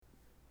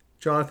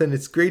Jonathan,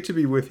 it's great to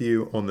be with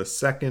you on the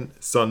second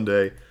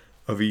Sunday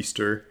of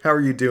Easter. How are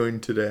you doing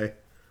today?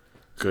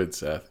 Good,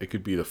 Seth. It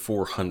could be the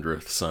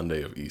 400th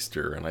Sunday of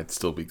Easter, and I'd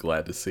still be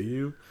glad to see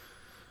you.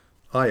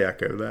 I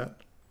echo that.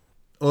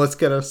 Well, let's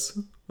get us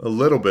a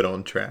little bit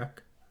on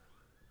track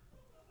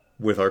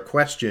with our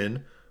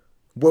question.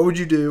 What would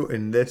you do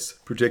in this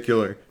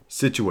particular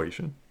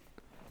situation?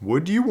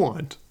 Would you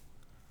want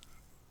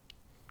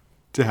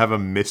to have a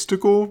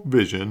mystical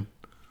vision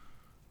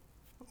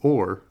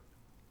or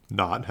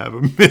not have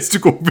a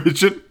mystical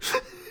vision?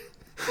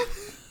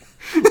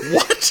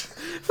 What?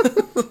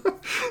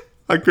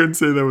 I couldn't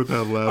say that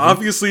without laughing.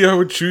 Obviously, I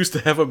would choose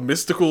to have a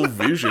mystical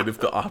vision if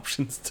the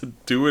option's to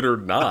do it or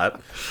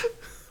not.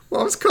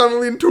 Well, I was kind of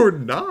leaning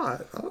toward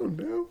not. I don't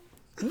know.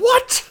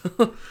 What?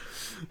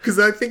 Because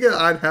I think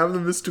I'd have the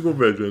mystical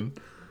vision,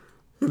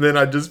 and then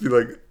I'd just be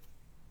like,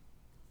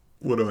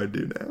 what do I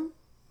do now?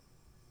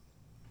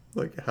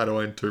 Like, how do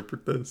I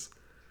interpret this?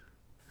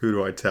 Who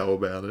do I tell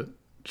about it?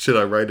 Should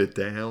I write it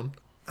down?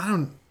 I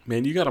don't...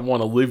 Man, you gotta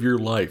want to live your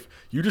life.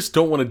 You just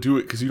don't want to do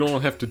it because you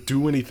don't have to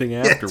do anything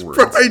afterwards.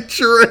 That's probably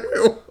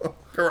true. Oh,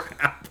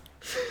 crap.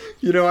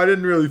 You know, I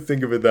didn't really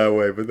think of it that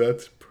way, but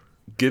that's...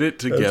 Get it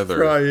together. That's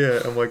probably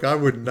it. I'm like, I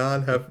would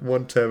not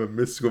want to have a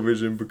mystical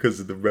vision because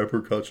of the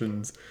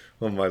repercussions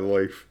on my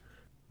life.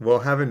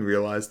 Well, having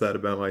realized that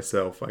about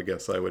myself, I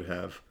guess I would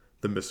have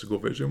the mystical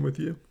vision with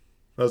you.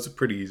 That was a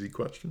pretty easy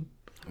question.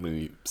 I mean,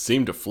 you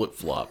seem to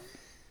flip-flop,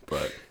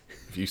 but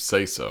if you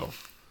say so.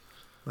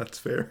 That's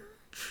fair.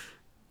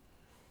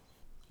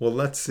 Well,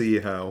 let's see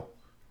how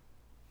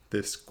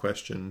this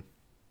question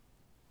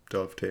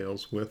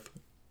dovetails with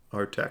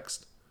our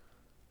text.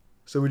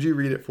 So would you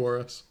read it for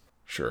us?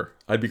 Sure,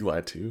 I'd be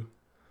glad to.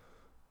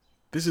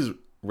 This is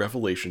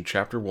Revelation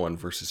chapter 1,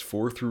 verses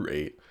 4 through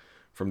 8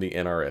 from the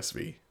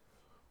NRSV.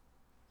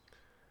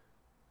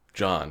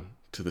 John,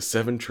 to the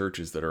 7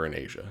 churches that are in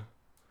Asia.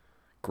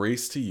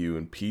 Grace to you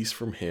and peace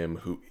from him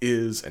who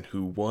is and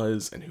who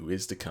was and who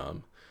is to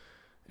come,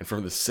 and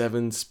from the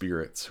 7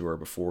 spirits who are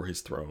before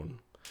his throne,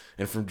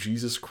 and from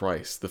Jesus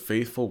Christ, the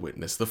faithful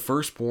witness, the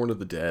firstborn of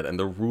the dead, and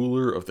the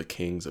ruler of the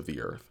kings of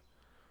the earth.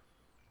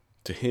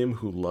 To him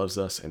who loves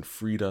us and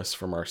freed us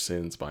from our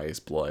sins by his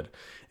blood,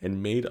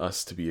 and made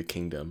us to be a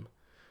kingdom,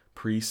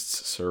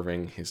 priests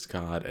serving his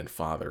God and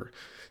Father,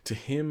 to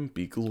him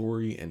be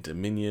glory and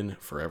dominion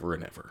forever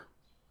and ever.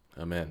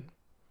 Amen.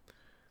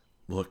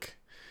 Look,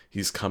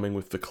 he's coming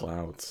with the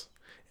clouds.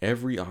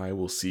 Every eye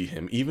will see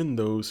him, even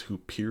those who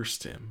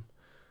pierced him.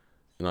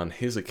 And on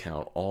his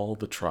account all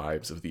the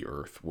tribes of the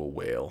earth will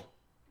wail.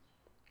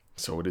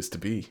 So it is to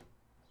be.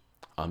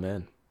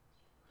 Amen.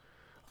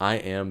 I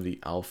am the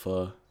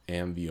Alpha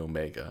and the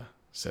Omega,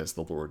 says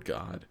the Lord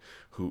God,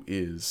 who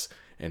is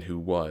and who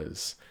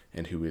was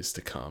and who is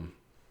to come,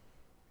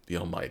 the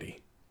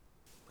Almighty.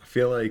 I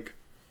feel like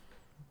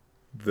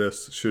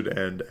this should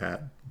end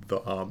at the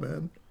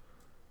Amen.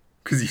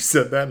 Because you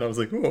said that and I was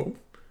like, oh,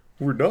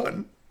 we're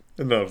done.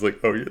 And then I was like,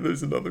 oh yeah,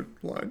 there's another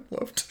line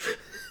left.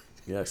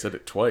 Yeah, I said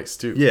it twice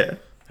too. Yeah.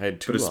 I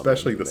had 2 but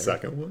especially the there.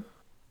 second one.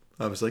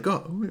 I was like,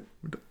 oh, we're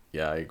done.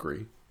 Yeah, I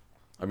agree.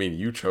 I mean,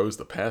 you chose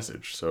the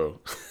passage, so...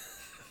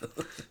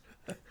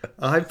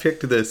 I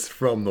picked this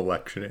from the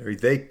lectionary.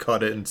 They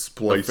cut it and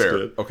spliced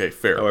it. Okay,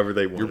 fair. However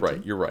they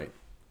wanted. You're right.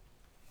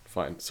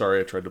 Fine. Sorry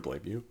I tried to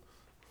blame you.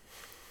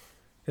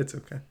 It's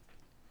okay.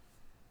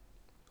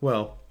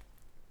 Well,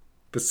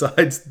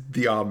 besides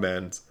the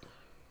amens,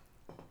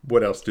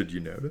 what else did you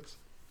notice?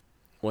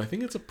 Well, I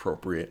think it's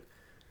appropriate,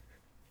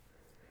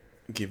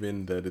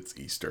 given that it's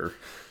Easter,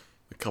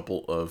 a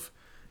couple of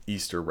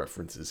Easter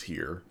references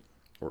here,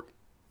 or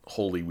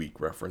Holy Week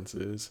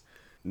references,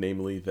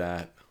 namely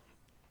that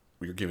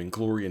we are giving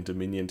glory and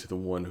dominion to the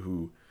one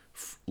who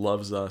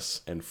loves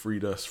us and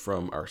freed us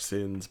from our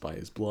sins by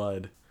his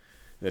blood.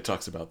 And it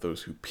talks about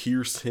those who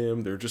pierced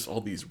him. There are just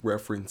all these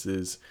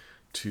references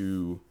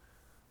to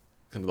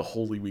kind of the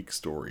Holy Week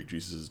story,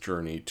 Jesus'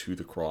 journey to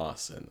the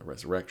cross and the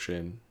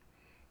resurrection.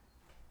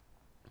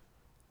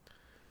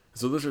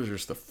 So those are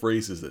just the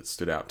phrases that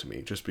stood out to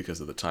me just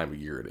because of the time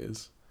of year it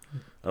is.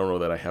 I don't know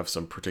that I have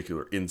some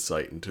particular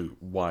insight into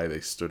why they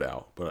stood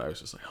out, but I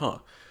was just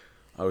like,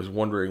 I was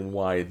wondering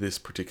why this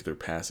particular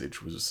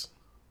passage was,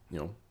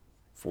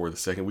 for the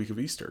second week of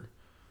Easter.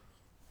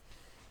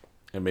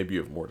 And maybe you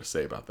have more to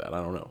say about that.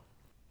 I don't know.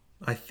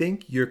 I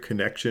think your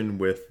connection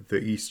with the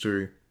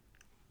Easter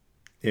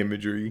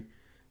imagery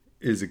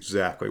is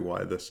exactly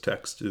why this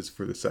text is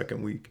for the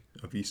second week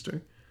of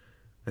Easter.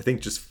 I think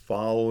just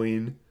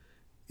following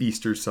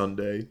Easter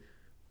Sunday,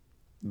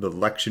 the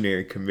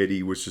lectionary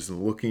committee was just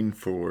looking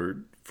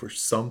for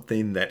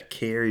something that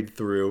carried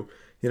through,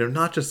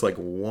 not just like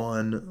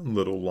one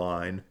little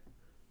line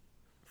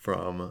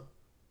from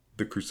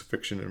the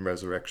crucifixion and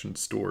resurrection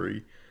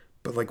story,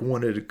 but like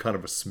wanted kind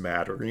of a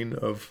smattering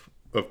of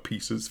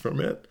pieces from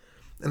it.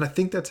 And I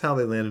think that's how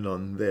they landed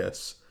on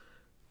this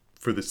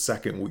for the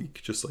second week,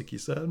 just like you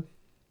said.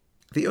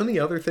 The only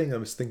other thing I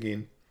was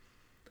thinking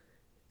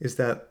is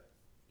that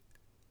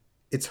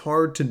it's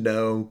hard to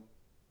know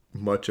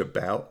much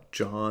about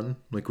John.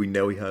 Like, we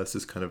know he has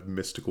this kind of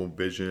mystical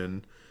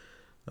vision.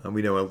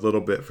 We know a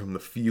little bit from the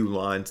few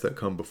lines that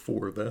come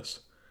before this.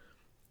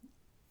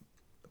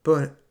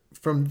 But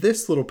from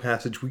this little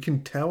passage, we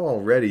can tell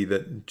already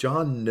that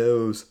John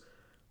knows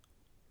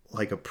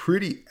like a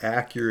pretty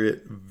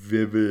accurate,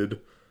 vivid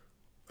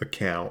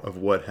account of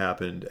what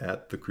happened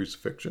at the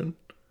crucifixion,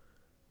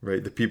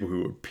 right? The people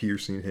who were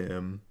piercing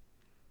him.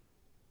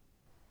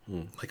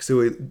 Like,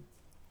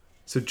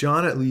 so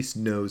John at least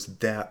knows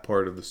that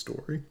part of the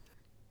story.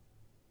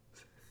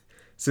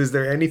 So is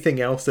there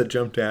anything else that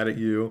jumped out at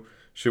you?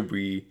 Should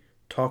we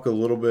talk a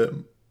little bit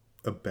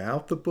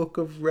about the book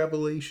of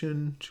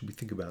Revelation? Should we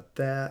think about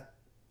that?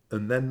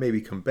 And then maybe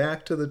come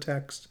back to the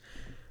text?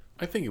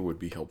 I think it would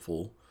be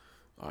helpful.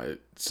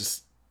 It's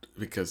just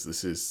because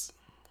this is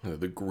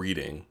the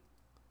greeting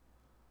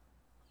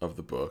of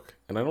the book.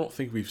 And I don't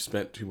think we've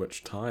spent too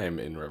much time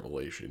in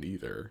Revelation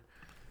either.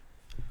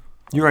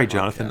 You're right,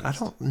 Jonathan. I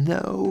don't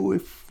know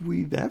if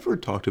we've ever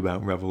talked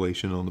about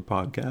Revelation on the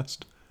podcast.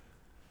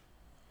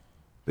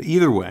 But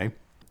either way,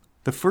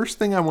 the first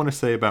thing I want to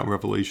say about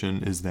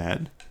Revelation is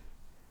that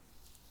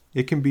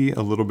it can be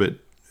a little bit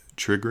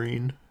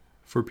triggering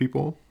for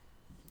people.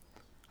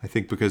 I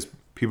think because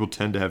people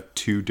tend to have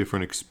two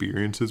different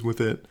experiences with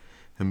it,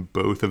 and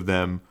both of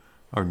them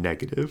are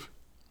negative.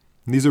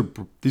 And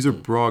these are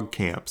broad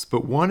camps,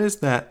 but one is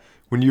that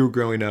when you were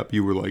growing up,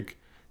 you were like,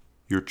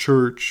 your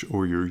church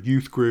or your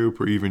youth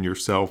group or even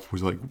yourself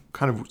was like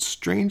kind of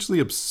strangely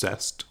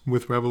obsessed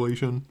with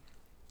Revelation.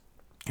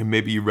 And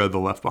maybe you read the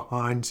Left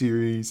Behind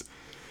series,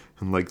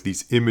 and like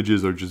these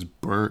images are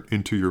just burnt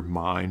into your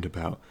mind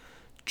about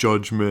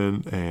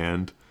judgment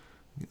and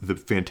the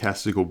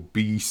fantastical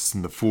beasts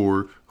and the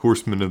four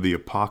horsemen of the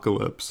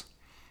apocalypse.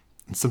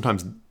 And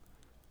sometimes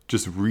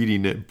just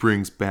reading it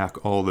brings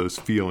back all those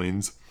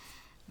feelings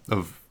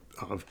of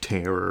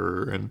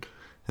terror and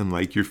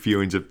like your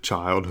feelings of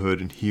childhood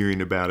and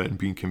hearing about it and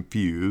being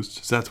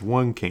confused. So that's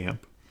one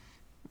camp.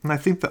 And I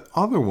think the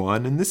other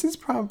one, and this is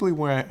probably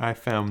where I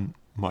found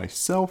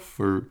myself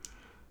for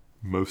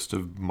most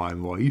of my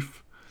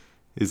life,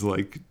 is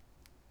like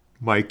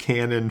my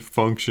canon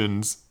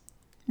functions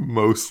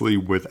mostly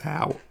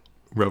without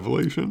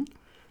Revelation.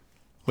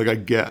 Like I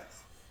get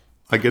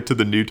to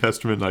the New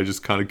Testament and I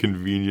just kind of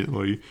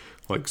conveniently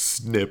like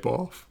snip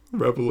off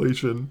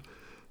Revelation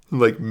and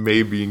like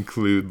maybe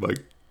include like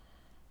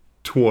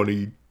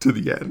 20 to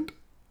the end.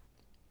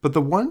 But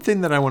the one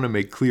thing that I want to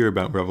make clear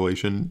about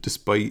Revelation,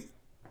 despite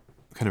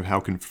kind of how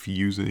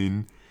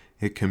confusing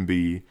it can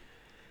be,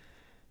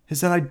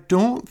 is that I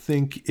don't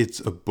think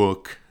it's a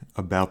book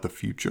about the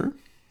future.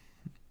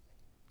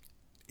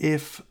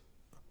 If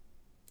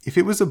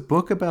it was a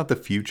book about the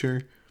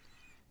future,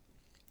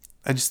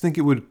 I just think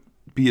it would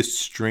be a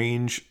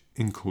strange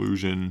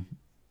inclusion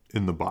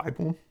in the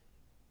Bible.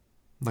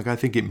 Like, I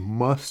think it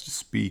must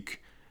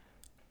speak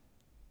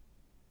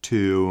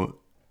to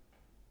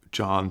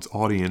John's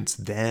audience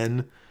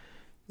then,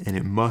 and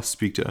it must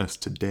speak to us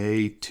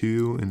today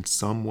too in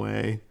some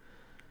way.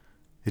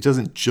 It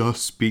doesn't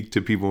just speak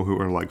to people who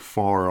are like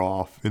far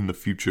off in the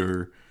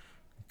future,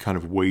 kind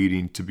of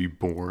waiting to be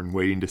born,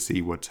 waiting to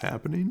see what's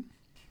happening.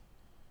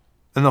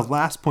 And the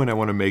last point I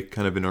want to make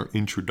kind of in our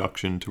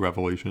introduction to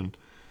Revelation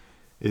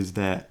is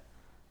that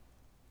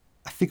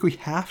I think we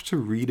have to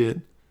read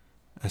it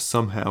as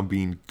somehow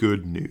being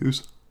good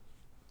news.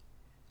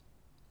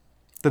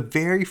 The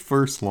very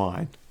first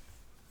line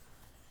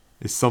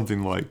is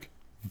something like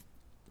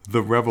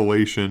the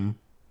revelation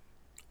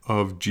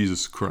of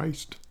Jesus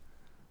Christ,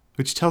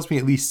 which tells me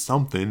at least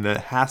something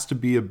that has to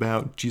be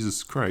about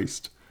Jesus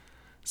Christ.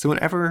 So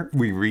whenever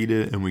we read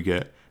it and we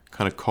get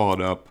kind of caught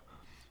up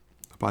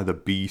by the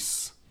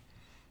beasts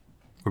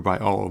or by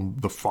all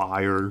the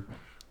fire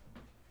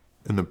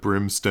and the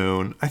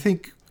brimstone, I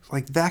think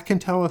like that can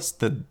tell us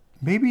that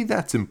maybe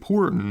that's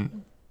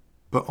important,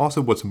 but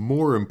also what's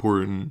more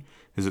important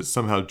is that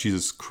somehow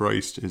Jesus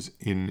Christ is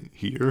in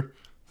here.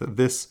 That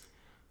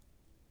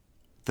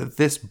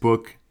this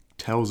book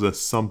tells us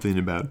something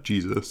about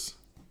Jesus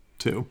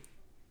too.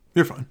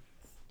 You're fine.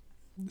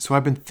 So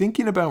I've been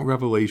thinking about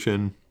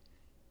Revelation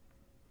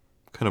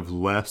kind of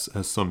less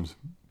as some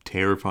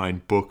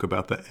terrifying book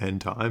about the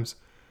end times,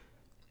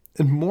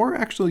 and more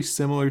actually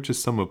similar to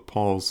some of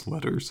Paul's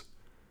letters.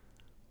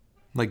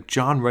 Like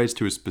John writes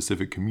to a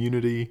specific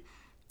community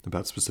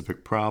about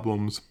specific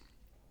problems,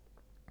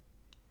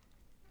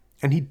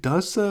 and he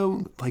does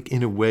so like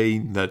in a way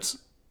that's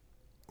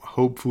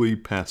hopefully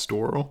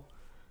pastoral.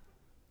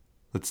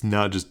 That's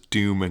not just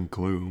doom and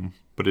gloom,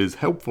 but is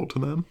helpful to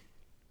them.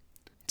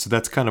 So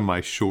that's kind of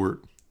my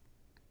short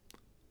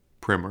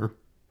primer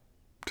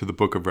to the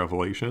book of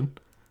Revelation.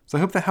 So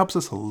I hope that helps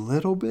us a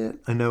little bit.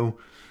 I know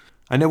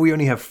we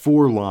only have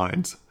 4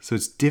 lines, so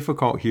it's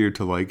difficult here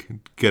to like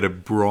get a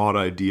broad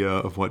idea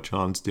of what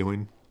John's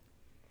doing.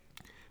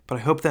 But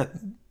I hope that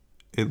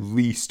at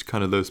least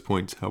kind of those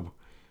points help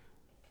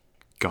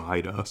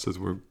guide us as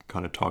we're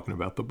kind of talking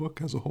about the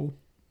book as a whole.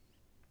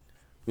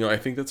 You know, I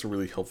think that's a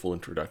really helpful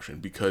introduction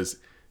because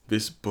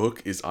this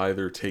book is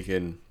either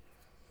taken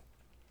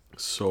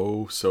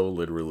so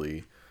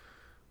literally,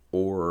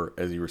 or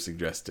as you were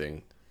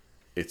suggesting,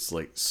 it's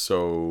like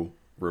so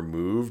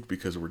removed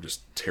because we're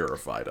just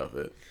terrified of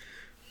it.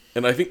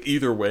 And I think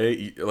either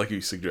way, like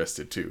you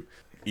suggested too,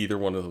 either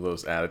one of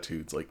those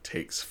attitudes like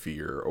takes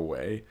fear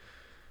away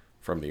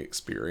from the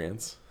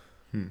experience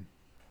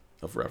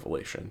of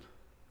Revelation.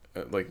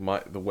 Like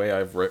the way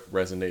I've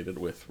resonated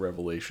with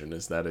Revelation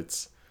is that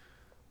it's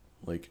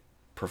like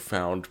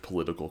profound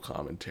political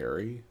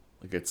commentary.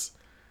 Like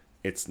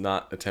it's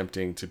not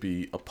attempting to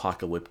be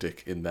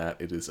apocalyptic in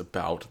that it is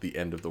about the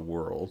end of the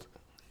world.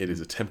 It is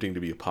attempting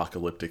to be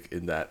apocalyptic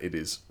in that it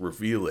is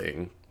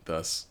revealing,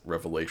 thus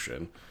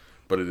Revelation,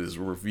 but it is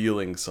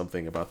revealing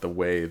something about the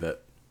way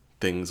that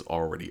things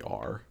already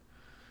are.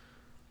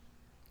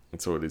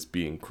 And so it is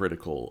being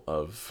critical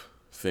of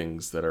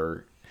things that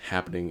are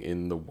happening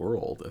in the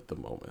world at the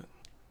moment.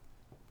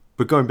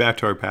 But going back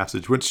to our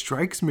passage, what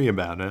strikes me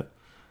about it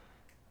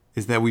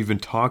is that we've been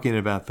talking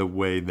about the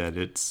way that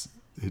it's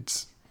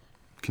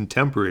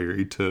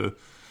contemporary to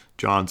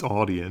John's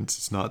audience.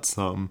 It's not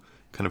some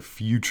kind of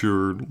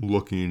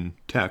future-looking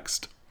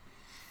text.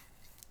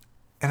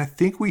 And I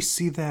think we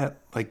see that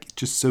like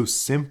just so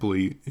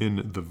simply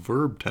in the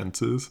verb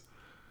tenses.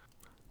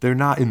 They're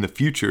not in the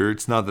future.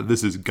 It's not that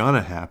this is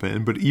gonna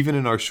happen, but even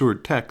in our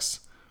short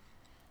texts,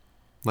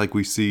 like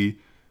we see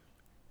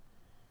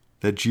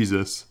that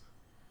Jesus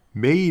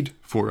made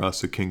for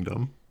us a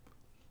kingdom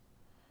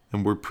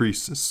and we're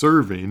priests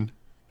serving.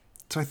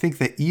 So I think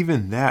that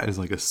even that is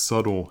like a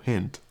subtle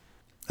hint.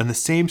 And the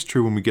same's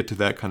true when we get to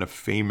that kind of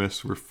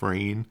famous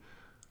refrain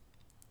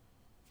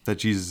that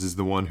Jesus is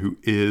the one who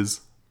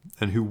is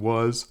and who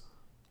was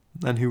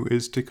and who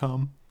is to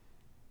come.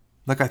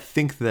 Like I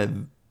think that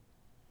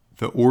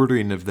the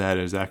ordering of that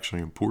is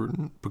actually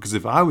important, because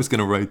if I was going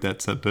to write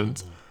that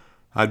sentence,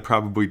 I'd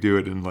probably do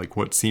it in like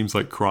what seems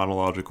like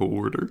chronological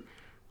order,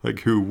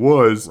 like who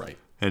was Right.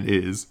 and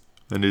is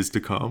to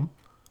come.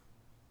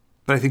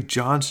 But I think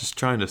John's just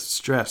trying to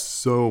stress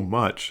so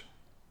much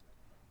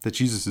that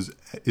Jesus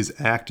is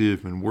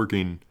active and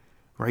working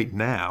right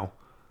now.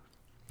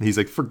 And he's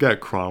like, forget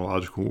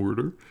chronological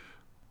order.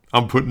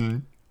 I'm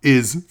putting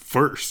is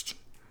first.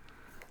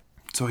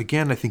 So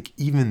again, I think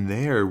even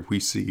there we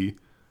see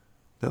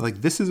that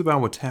like this is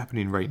about what's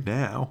happening right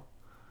now.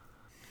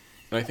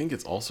 And I think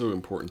it's also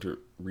important to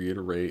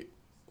reiterate,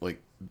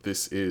 like,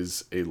 this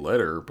is a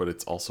letter, but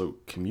it's also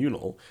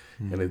communal.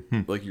 And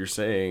it, like you're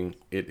saying,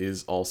 it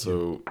is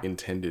also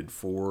intended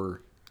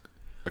for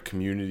a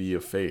community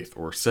of faith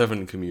or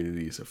 7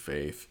 communities of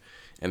faith.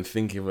 And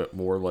think of it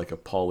more like a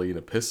Pauline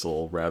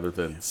epistle rather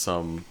than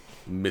some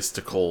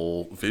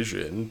mystical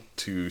vision,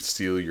 to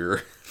steal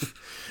your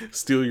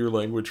steal your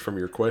language from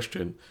your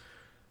question.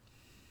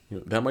 You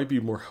know, that might be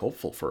more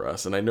helpful for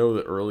us. And I know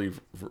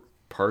the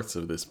parts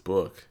of this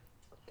book,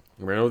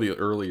 I know the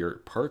earlier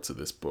parts of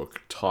this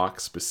book talk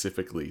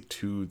specifically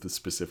to the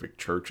specific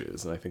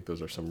churches, and I think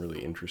those are some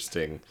really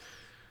interesting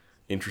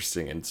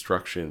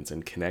instructions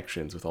and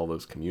connections with all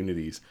those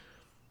communities.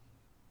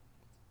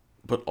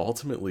 But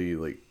ultimately,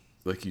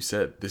 like you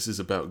said, this is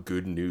about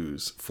good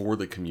news for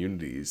the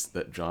communities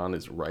that John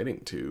is writing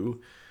to.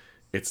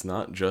 It's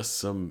not just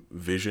some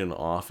vision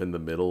off in the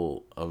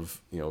middle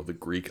of, the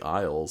Greek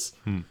Isles.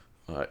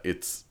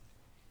 It's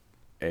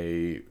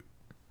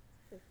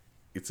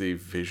a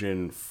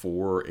vision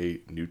for a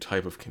new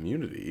type of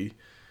community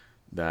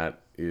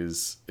that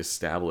is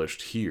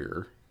established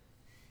here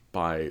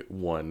by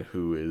one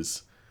who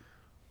is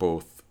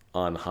both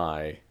on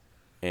high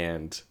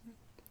and,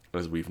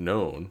 as we've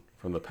known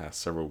from the past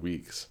several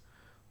weeks,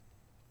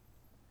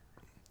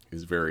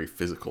 is very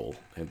physical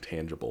and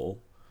tangible.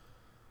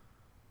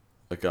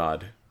 A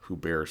God who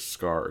bears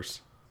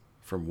scars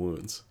from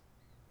wounds.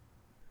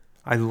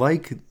 I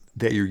like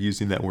that you're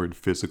using that word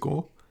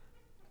physical,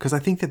 because I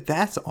think that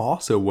that's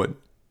also what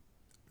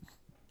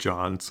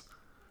John's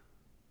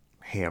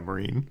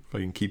hammering, if I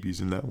can keep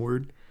using that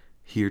word,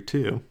 here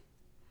too.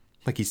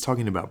 Like he's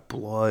talking about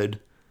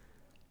blood.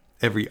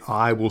 Every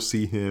eye will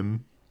see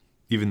him,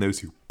 even those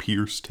who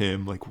pierced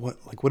him. Like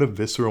what a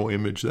visceral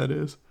image that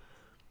is.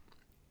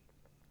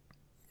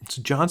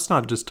 So John's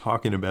not just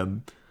talking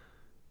about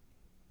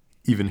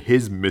even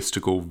his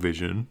mystical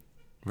vision,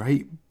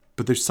 right?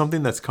 But there's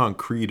something that's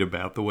concrete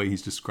about the way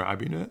he's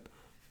describing it.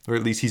 Or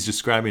at least he's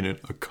describing it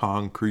a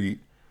concrete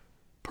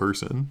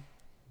person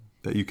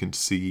that you can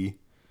see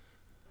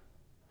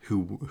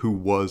who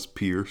was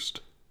pierced.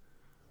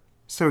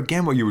 So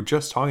again, what you were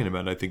just talking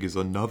about, I think, is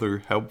another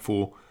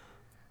helpful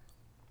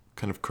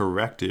kind of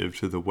corrective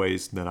to the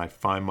ways that I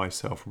find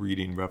myself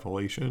reading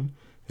Revelation,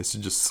 is to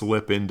just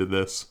slip into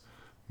this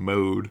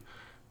mode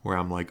where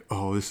I'm like,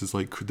 oh, this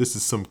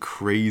is some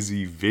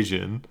crazy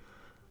vision,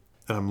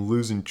 and I'm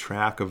losing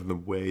track of the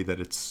way that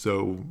it's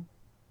so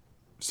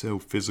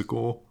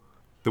physical,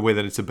 the way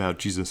that it's about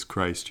Jesus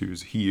Christ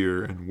who's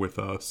here and with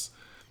us,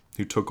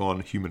 who took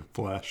on human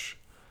flesh,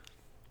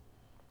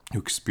 who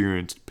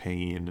experienced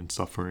pain and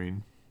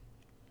suffering.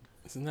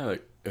 Isn't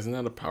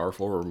that a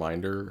powerful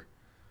reminder?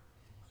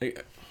 I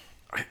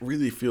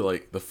really feel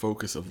like the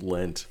focus of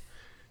Lent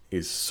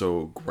is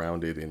so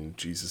grounded in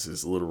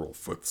Jesus's literal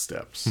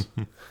footsteps.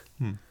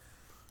 And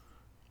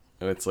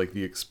it's like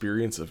the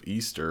experience of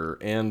Easter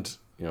and,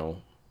 the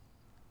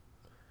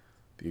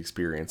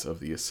experience of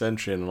the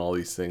Ascension and all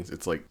these things.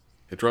 It's like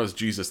it draws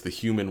Jesus, the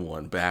human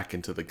one, back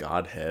into the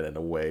Godhead in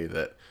a way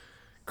that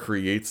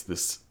creates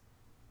this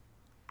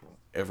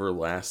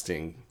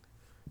everlasting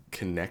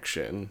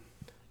connection,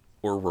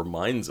 or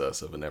reminds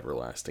us of an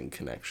everlasting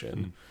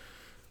connection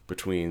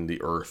between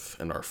the earth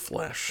and our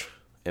flesh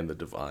and the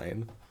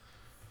divine.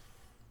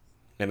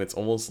 And it's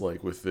almost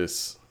like with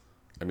this,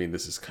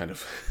 this is kind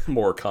of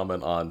more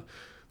comment on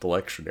the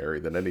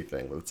lectionary than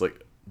anything, but it's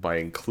like by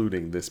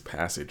including this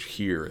passage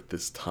here at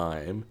this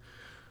time,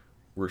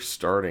 we're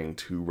starting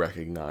to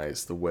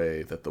recognize the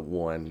way that the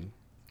one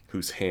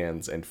whose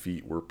hands and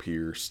feet were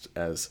pierced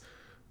as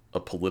a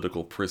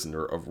political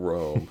prisoner of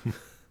Rome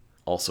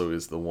also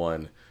is the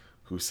one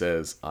who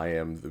says, I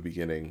am the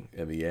beginning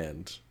and the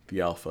end,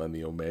 the Alpha and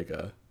the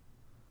Omega.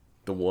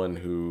 The one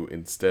who,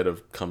 instead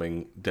of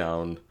coming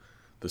down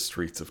the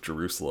streets of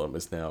Jerusalem,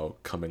 is now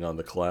coming on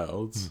the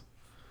clouds.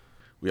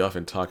 We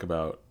often talk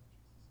about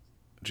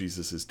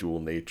Jesus' dual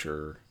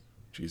nature,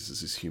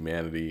 Jesus'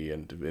 humanity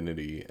and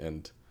divinity,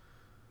 and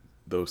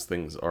those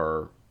things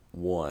are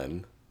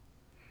one.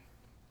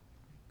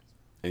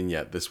 And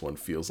yet this one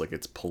feels like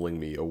it's pulling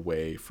me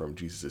away from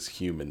Jesus'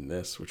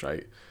 humanness, which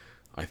I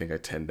think I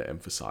tend to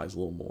emphasize a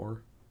little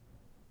more.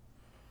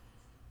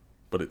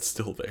 But it's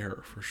still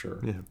there, for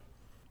sure. Yeah.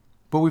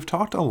 But we've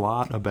talked a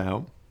lot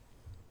about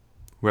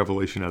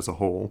Revelation as a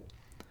whole.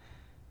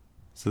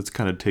 So let's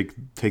kind of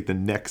take the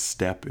next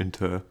step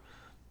into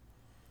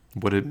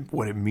what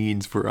it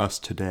means for us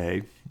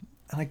today.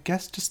 And I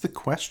guess just the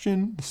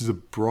question, this is a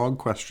broad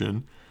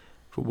question,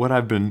 but what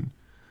I've been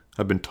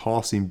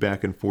tossing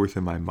back and forth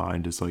in my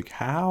mind is like,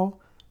 how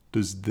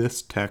does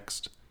this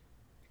text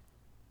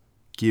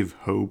give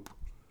hope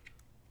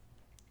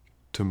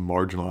to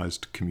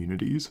marginalized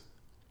communities?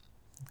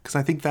 Because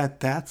I think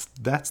that's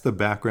the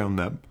background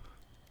that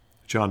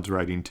John's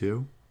writing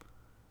to.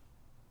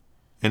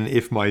 And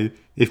if my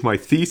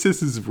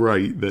thesis is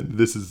right, that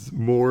this is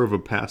more of a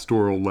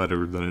pastoral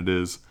letter than it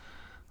is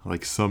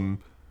like some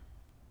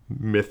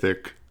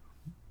mythic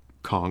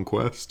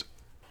conquest,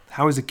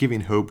 how is it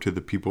giving hope to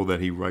the people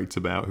that he writes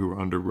about who are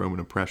under Roman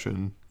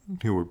oppression,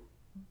 who are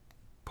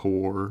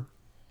poor,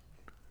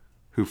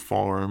 who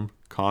farm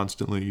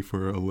constantly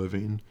for a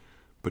living,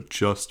 but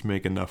just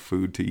make enough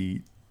food to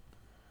eat?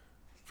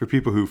 For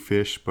people who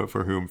fish, but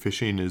for whom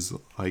fishing is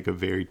like a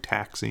very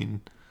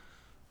taxing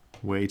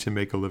way to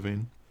make a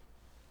living,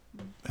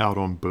 out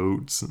on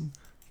boats and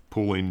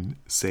pulling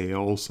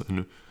sails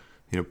and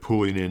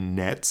pulling in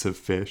nets of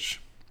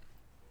fish,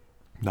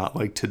 not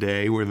like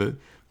today where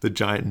the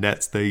giant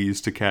nets they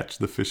use to catch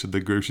the fish at the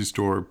grocery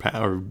store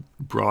are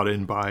brought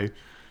in by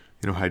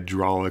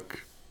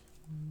hydraulic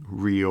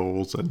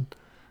reels, and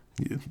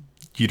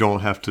you don't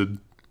have to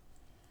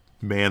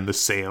man the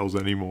sails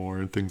anymore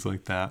and things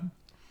like that.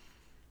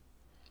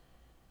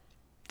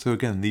 So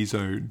again, these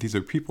are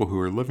people who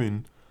are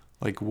living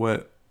like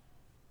what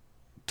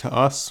to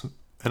us,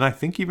 and I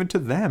think even to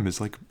them,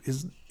 is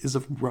a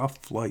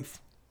rough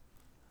life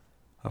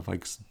of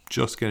like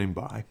just getting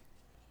by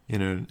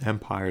in an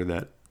empire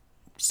that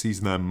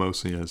sees them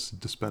mostly as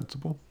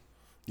dispensable.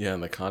 Yeah,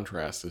 and the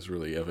contrast is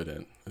really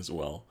evident as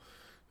well.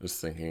 Just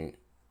thinking,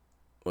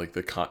 like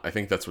I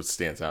think that's what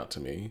stands out to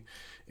me,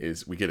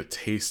 is we get a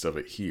taste of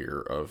it here,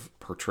 of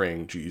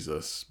portraying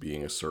Jesus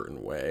being a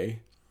certain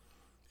way.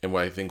 And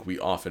what I think we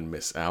often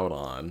miss out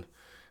on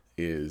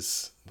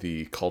is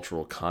the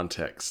cultural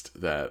context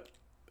that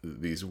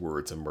these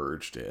words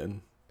emerged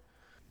in.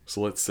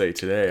 So let's say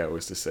today I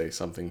was to say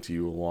something to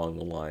you along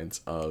the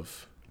lines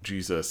of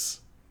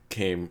Jesus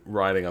came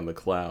riding on the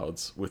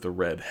clouds with a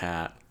red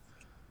hat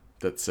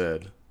that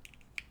said,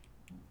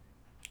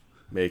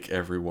 "Make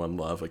everyone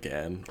love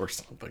again," or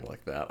something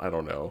like that. I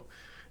don't know.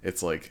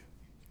 It's like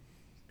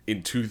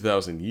in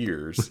 2,000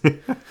 years,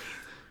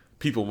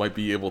 people might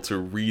be able to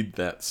read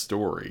that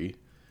story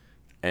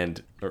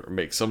and or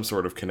make some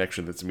sort of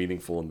connection that's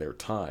meaningful in their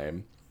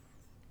time.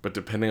 But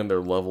depending on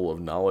their level of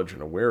knowledge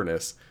and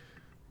awareness,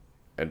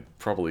 and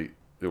probably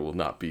it will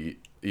not be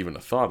even a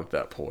thought at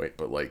that point,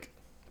 but like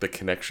the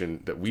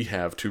connection that we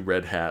have to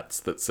red hats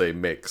that say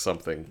make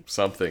something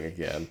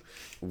again,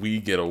 we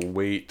get a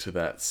weight to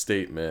that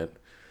statement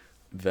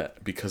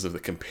that because of the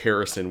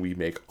comparison we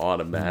make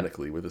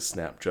automatically with a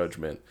snap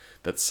judgment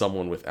that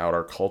someone without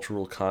our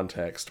cultural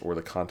context or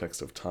the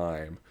context of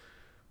time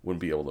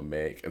wouldn't be able to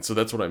make. And so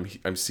that's what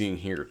I'm seeing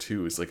here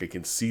too, is like I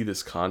can see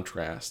this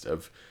contrast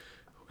of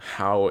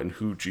how and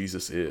who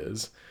Jesus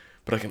is,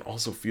 but I can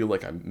also feel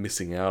like I'm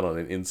missing out on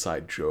an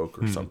inside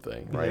joke or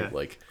something, right? Yeah.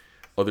 Like,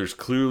 oh, there's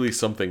clearly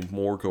something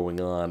more going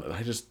on, and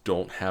I just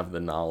don't have the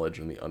knowledge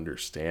and the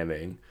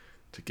understanding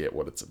to get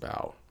what it's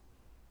about.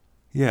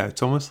 Yeah,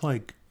 it's almost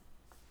like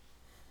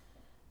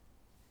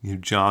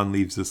John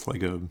leaves us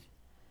like a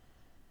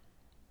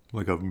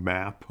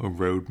map, a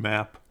road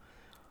map,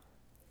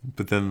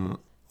 but then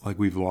like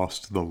we've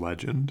lost the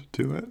legend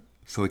to it.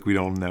 So like we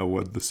don't know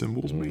what the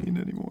symbols mean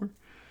anymore.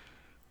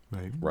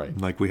 right? Right.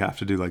 Like we have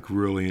to do like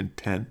really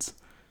intense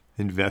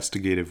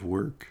investigative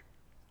work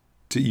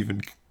to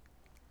even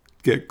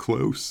get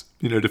close,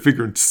 to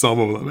figuring some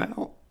of them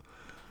out.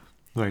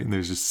 Right, and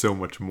there's just so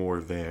much more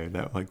there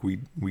that like we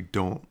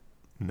don't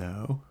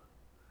know.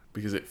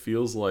 Because it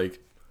feels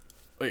like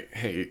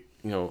hey,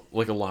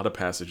 like a lot of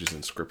passages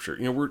in scripture,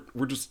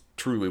 we're just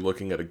truly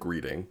looking at a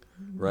greeting,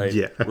 right?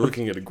 Yeah. We're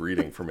looking at a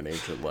greeting from an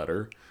ancient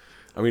letter.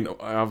 I mean,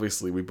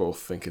 obviously we both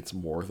think it's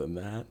more than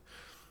that.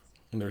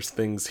 And there's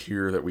things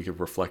here that we could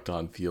reflect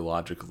on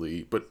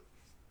theologically, but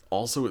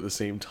also at the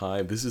same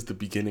time, this is the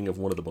beginning of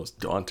one of the most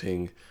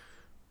daunting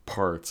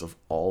parts of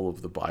all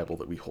of the Bible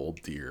that we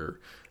hold dear.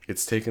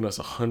 It's taken us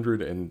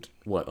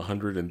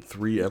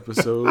 103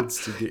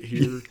 episodes to get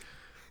here.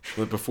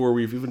 But before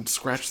we've even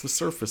scratched the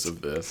surface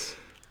of this,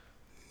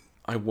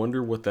 I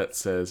wonder what that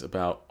says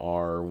about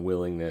our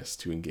willingness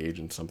to engage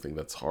in something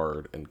that's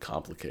hard and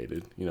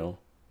complicated,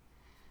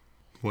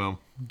 Well,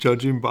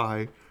 judging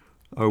by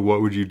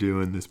what would you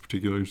do in this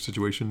particular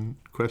situation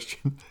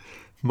question,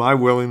 my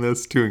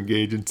willingness to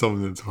engage in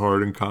something that's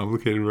hard and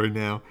complicated right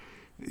now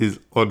is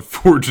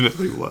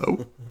unfortunately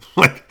low.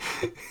 Like,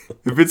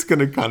 if it's going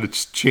to kind of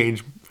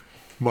change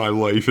my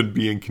life and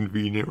be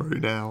inconvenient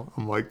right now,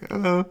 I'm like,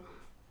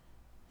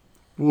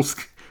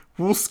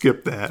 we'll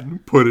skip that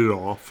and put it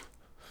off.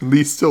 At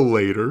least till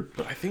later.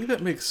 But I think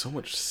that makes so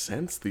much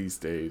sense these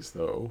days,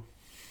 though.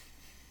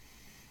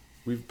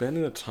 We've been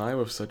in a time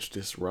of such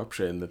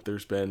disruption that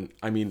there's been,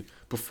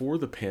 before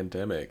the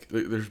pandemic,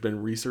 there's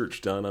been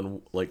research done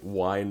on like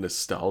why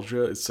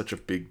nostalgia is such a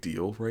big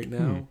deal right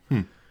now.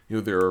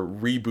 There are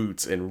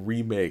reboots and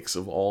remakes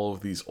of all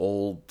of these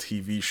old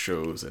TV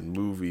shows and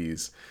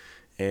movies,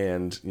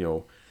 and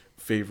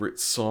favorite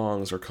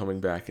songs are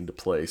coming back into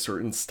play.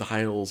 Certain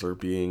styles are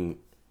being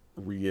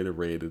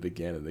reiterated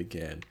again and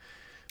again.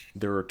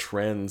 There are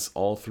trends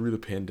all through the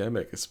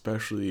pandemic,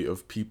 especially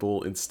of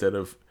people, instead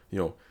of,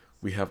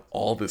 we have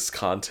all this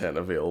content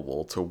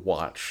available to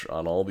watch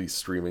on all these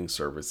streaming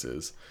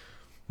services.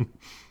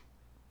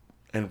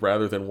 And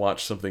rather than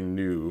watch something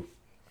new,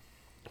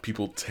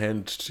 people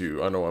tend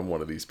to, I know I'm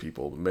one of these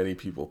people, but many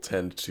people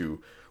tend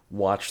to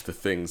watch the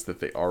things that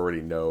they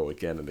already know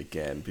again and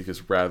again,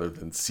 because rather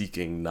than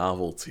seeking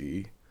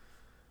novelty,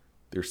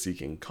 they're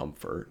seeking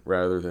comfort.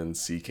 Rather than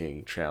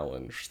seeking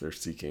challenge, they're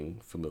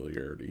seeking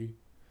familiarity.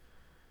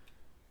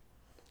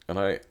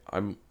 And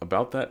I'm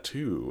about that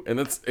too. And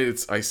I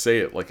say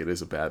it like it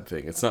is a bad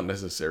thing. It's not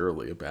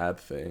necessarily a bad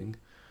thing.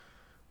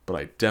 But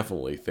I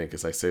definitely think,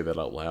 as I say that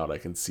out loud, I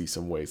can see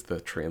some ways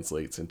that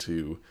translates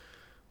into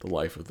the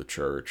life of the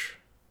church,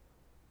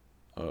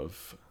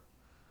 of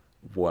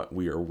what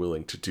we are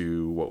willing to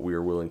do, what we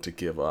are willing to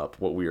give up,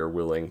 what we are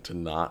willing to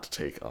not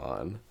take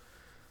on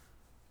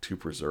to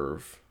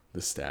preserve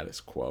the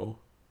status quo.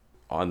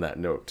 On that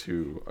note,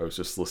 too, I was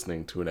just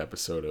listening to an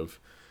episode of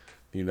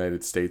The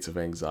United States of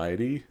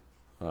Anxiety,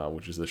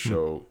 which is a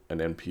show, an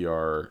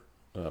NPR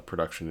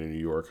production in New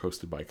York,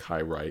 hosted by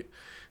Kai Wright.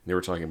 And they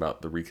were talking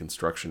about the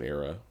Reconstruction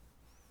era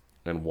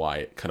and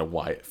why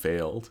it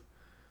failed.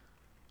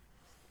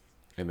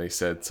 And they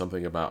said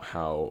something about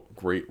how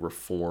great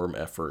reform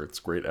efforts,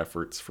 great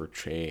efforts for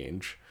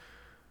change,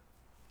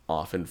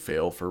 often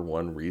fail for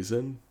one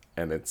reason,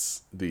 and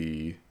it's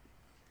the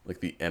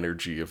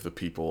energy of the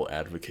people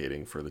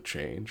advocating for the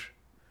change.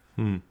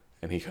 And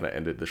he kind of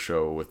ended the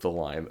show with the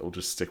line that will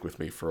just stick with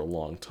me for a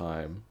long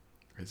time.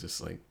 It's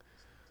just like,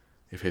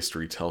 if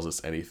history tells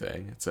us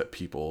anything, it's that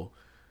people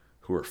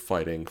who are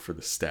fighting for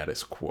the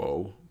status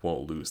quo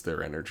won't lose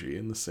their energy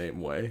in the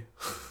same way.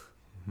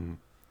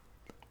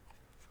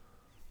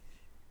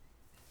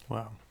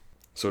 Wow.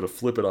 So to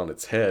flip it on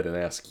its head and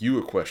ask you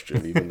a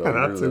question, even though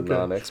you're the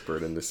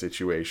non-expert in this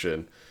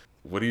situation,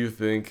 what do you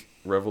think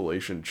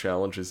Revelation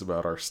challenges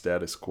about our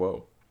status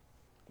quo?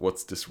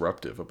 What's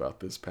disruptive about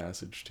this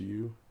passage to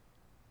you?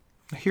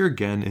 Here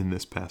again in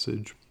this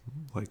passage,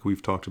 like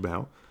we've talked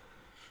about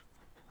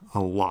a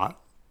lot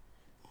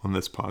on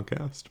this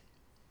podcast,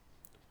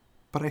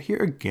 but I hear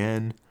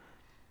again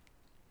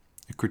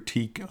a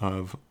critique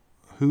of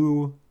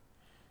who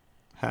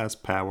has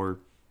power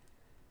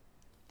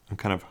and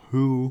kind of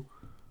who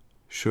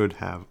should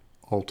have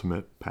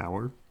ultimate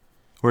power.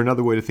 Or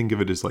another way to think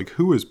of it is like,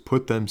 who has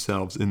put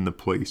themselves in the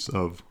place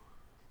of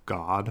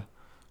God?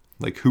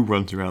 Like, who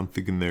runs around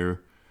thinking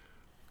they're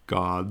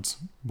gods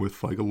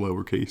with like a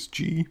lowercase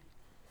g?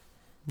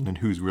 And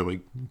who's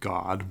really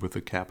God with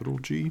a capital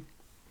G?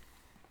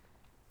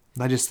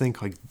 And I just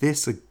think like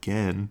this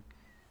again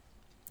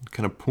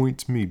kind of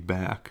points me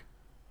back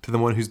to the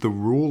one who's the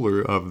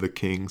ruler of the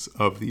kings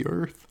of the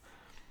earth.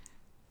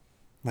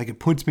 Like, it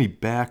points me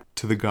back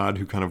to the God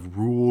who kind of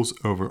rules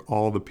over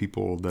all the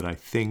people that I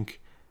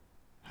think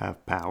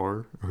have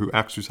power, or who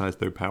exercise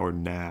their power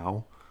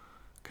now,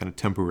 kind of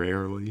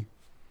temporarily,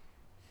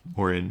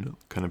 or in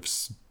kind of,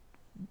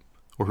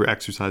 or who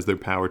exercise their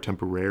power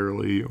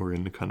temporarily, or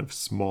in kind of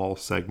small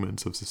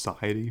segments of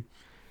society,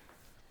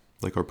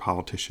 like our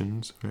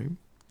politicians, right?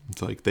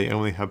 It's like they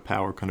only have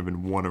power kind of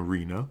in one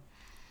arena.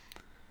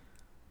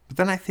 But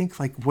then I think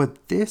like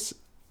what this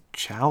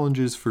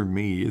challenges for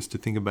me is to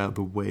think about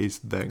the ways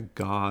that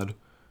God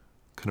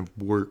kind of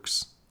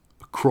works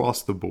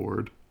across the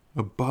board,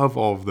 above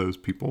all of those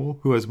people,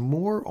 who has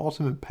more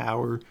ultimate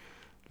power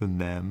than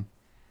them,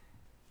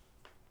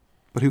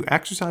 but who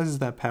exercises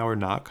that power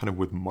not kind of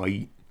with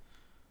might,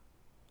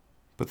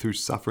 but through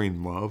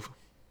suffering love.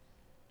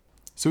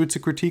 So it's a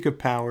critique of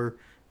power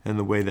and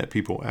the way that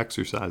people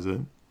exercise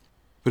it,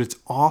 but it's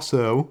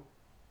also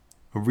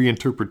a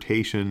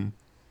reinterpretation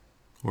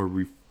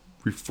or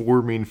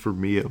reforming, for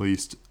me at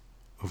least,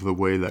 of the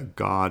way that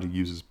God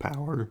uses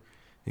power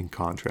in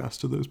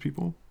contrast to those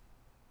people.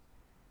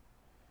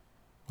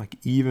 Like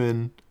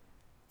even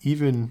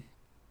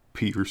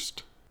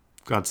pierced,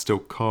 God still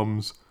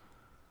comes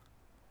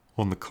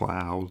on the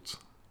clouds.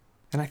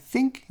 And I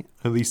think,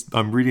 at least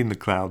I'm reading the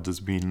clouds as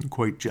being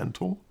quite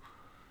gentle,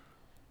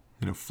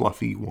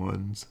 fluffy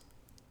ones.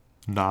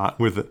 Not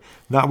with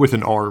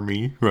an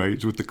army, right?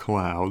 It's with the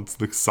clouds,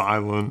 the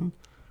silent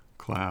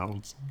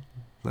clouds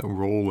that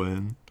roll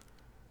in,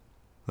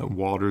 that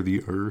water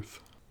the earth.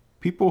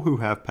 People who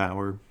have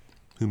power,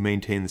 who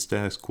maintain the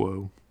status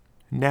quo,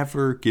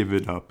 never give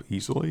it up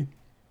easily.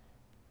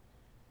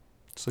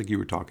 It's like you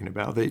were talking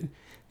about. They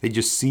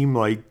just seem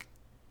like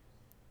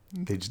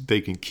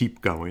they can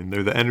keep going.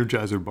 They're the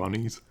Energizer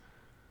bunnies.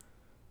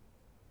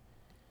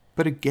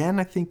 But again,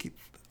 I think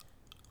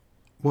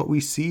what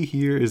we see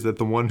here is that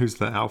the one who's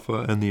the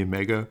Alpha and the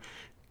Omega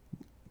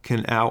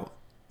can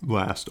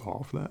outlast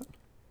all of that.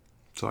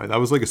 Sorry, that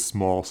was like a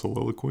small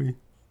soliloquy.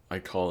 I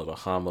call it a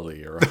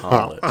homily or a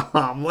homlet.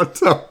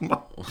 What's up?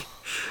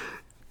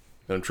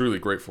 I'm truly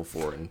grateful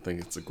for it and think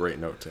it's a great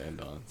note to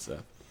end on,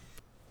 Seth.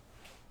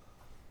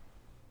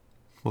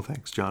 Well,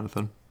 thanks,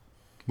 Jonathan.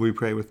 Will you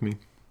pray with me?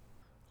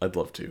 I'd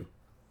love to.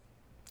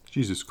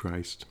 Jesus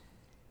Christ,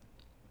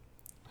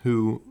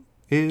 who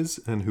is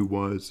and who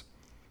was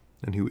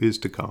and who is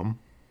to come,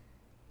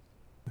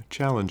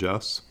 challenge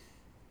us,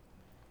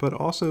 but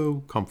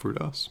also comfort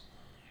us.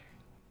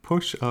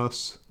 Push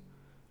us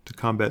to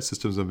combat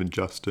systems of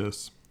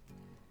injustice,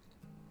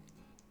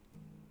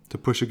 to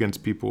push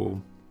against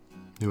people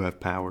who have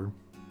power.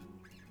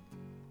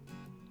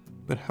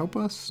 But help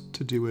us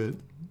to do it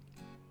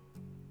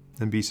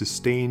and be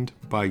sustained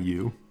by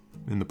you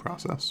in the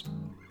process.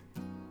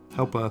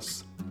 Help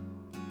us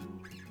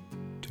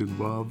to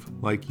love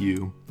like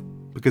you,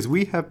 because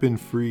we have been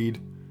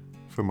freed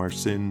from our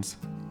sins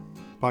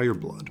by your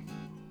blood.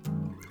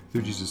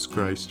 Through Jesus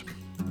Christ,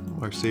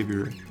 our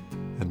Savior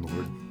and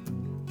Lord.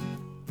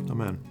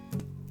 Amen.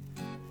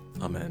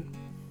 Amen.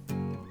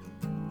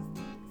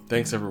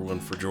 Thanks everyone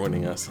for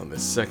joining us on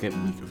this second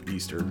week of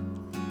Easter.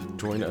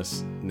 Join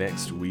us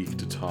next week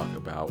to talk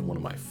about one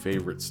of my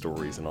favorite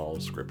stories in all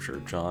of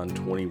Scripture, John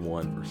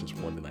 21, verses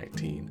 1 to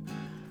 19.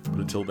 But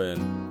until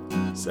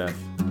then, Seth,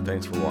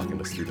 thanks for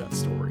walking us through that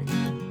story.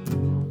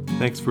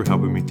 Thanks for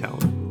helping me tell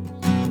it.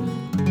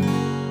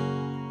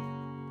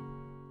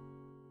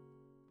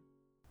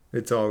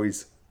 It's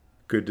always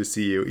good to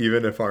see you,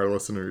 even if our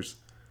listeners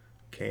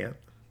can't.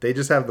 They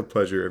just have the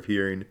pleasure of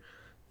hearing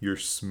your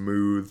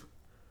smooth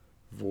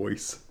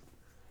voice.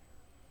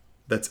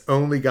 That's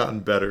only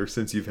gotten better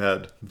since you've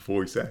had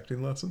voice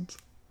acting lessons.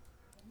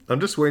 I'm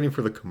just waiting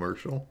for the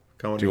commercial.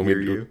 Going to hear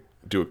you.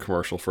 Do a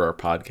commercial for our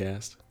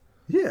podcast?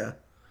 Yeah.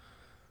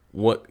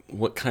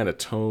 What kind of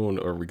tone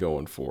are we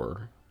going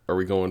for? Are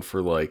we going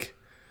for like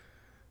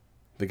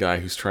the guy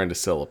who's trying to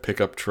sell a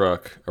pickup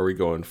truck? Are we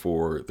going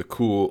for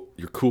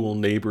your cool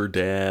neighbor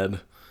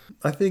dad?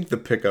 I think the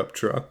pickup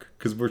truck,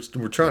 because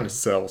we're trying to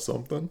sell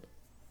something.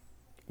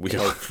 We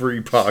Our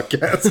free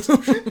podcast.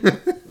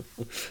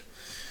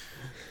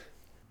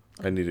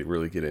 I need to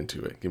really get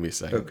into it. Give me a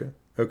second.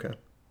 Okay.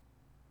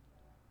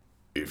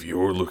 If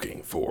you're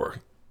looking for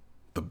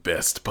the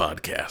best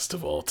podcast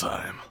of all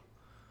time,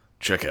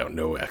 check out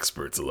No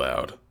Experts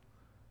Allowed.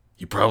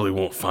 You probably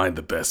won't find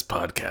the best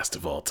podcast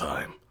of all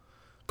time,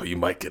 but you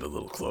might get a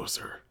little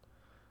closer.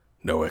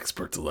 No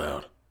Experts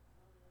Allowed.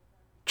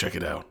 Check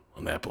it out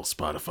on Apple,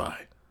 Spotify,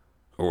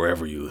 or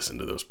wherever you listen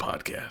to those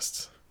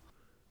podcasts.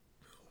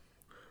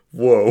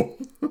 Whoa.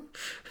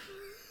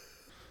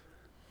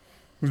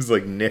 It was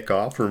like Nick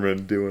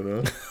Offerman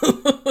doing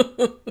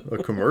a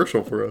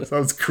commercial for us. That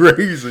was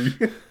crazy.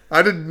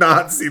 I did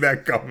not see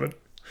that coming.